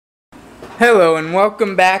Hello and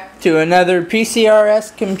welcome back to another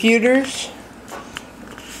PCRS Computers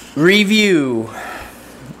review.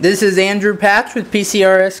 This is Andrew Patch with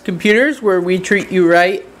PCRS Computers, where we treat you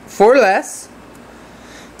right for less.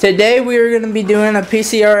 Today we are going to be doing a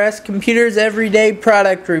PCRS Computers everyday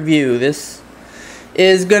product review. This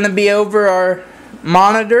is going to be over our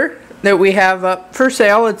monitor that we have up for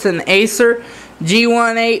sale. It's an Acer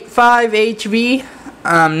G185HV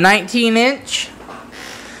 19-inch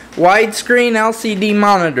widescreen LCD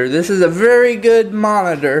monitor. This is a very good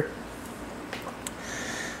monitor.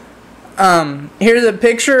 Here's a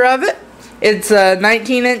picture of it. It's a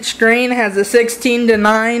 19-inch screen, has a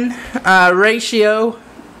 16:9 ratio,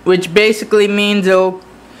 which basically means it'll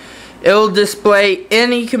display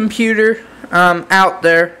any computer out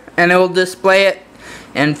there, and it'll display it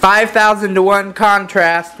in 5,000:1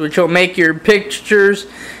 contrast, which will make your pictures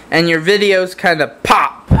and your videos kind of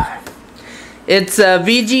pop. It's a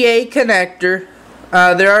VGA connector.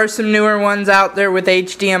 There are some newer ones out there with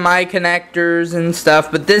HDMI connectors and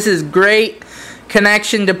stuff, but this is great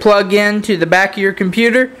connection to plug in to the back of your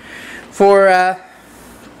computer for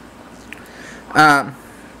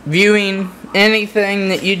viewing anything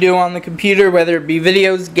that you do on the computer, whether it be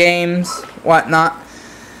videos, games, whatnot.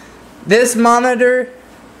 This monitor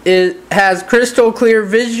has crystal clear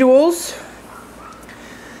visuals.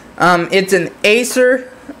 It's an Acer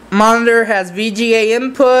monitor, has VGA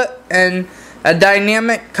input and a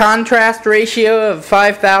dynamic contrast ratio of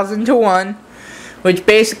 5,000:1, which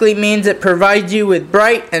basically means it provides you with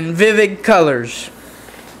bright and vivid colors.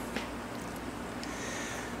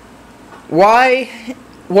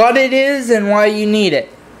 What it is and why you need it.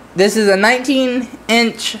 This is a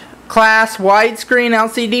 19-inch class widescreen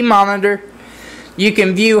LCD monitor. You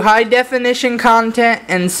can view high definition content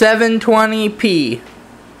in 720p.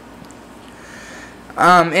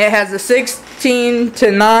 It has a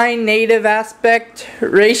 16:9 native aspect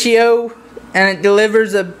ratio, and it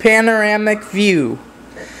delivers a panoramic view.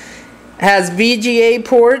 It has VGA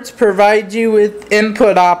ports, provides you with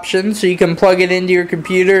input options so you can plug it into your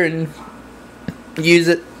computer and use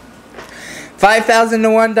it.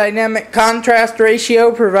 5,000:1 dynamic contrast ratio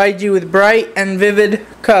provides you with bright and vivid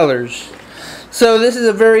colors. So this is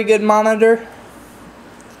a very good monitor.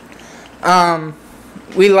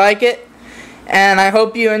 We like it. And I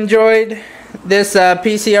hope you enjoyed this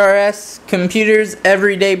PCRS Computers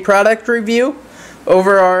everyday product review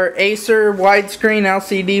over our Acer widescreen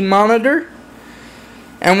LCD monitor.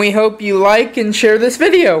 And we hope you like and share this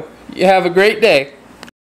video. You have a great day.